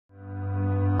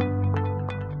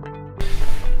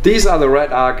These are the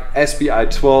Redarc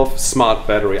SBI12 smart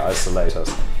battery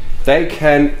isolators. They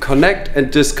can connect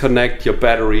and disconnect your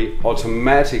battery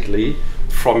automatically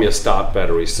from your start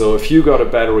battery. So if you got a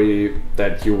battery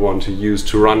that you want to use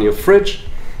to run your fridge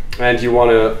and you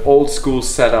want an old school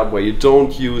setup where you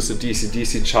don't use a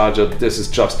DC-DC charger, this is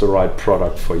just the right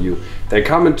product for you. They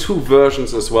come in two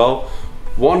versions as well.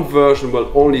 One version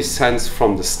will only sense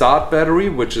from the start battery,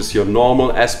 which is your normal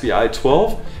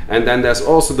SBI12, and then there's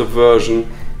also the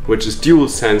version which is dual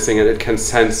sensing, and it can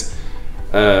sense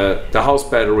the house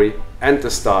battery and the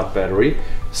start battery.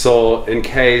 So in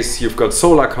case you've got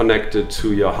solar connected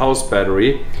to your house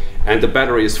battery and the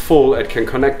battery is full, it can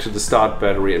connect to the start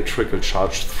battery and trickle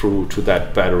charge through to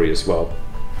that battery as well.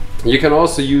 You can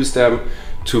also use them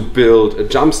to build a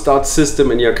jump start system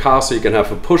in your car, so you can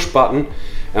have a push button,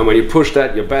 and when you push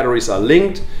that, your batteries are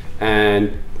linked,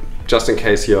 and just in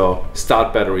case your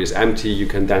start battery is empty, you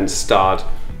can then start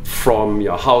from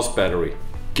your house battery,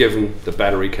 given the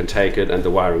battery can take it and the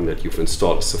wiring that you've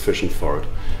installed is sufficient for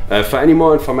it. For any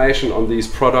more information on these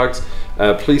products,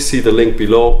 please see the link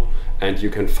below, and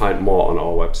you can find more on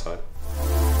our website.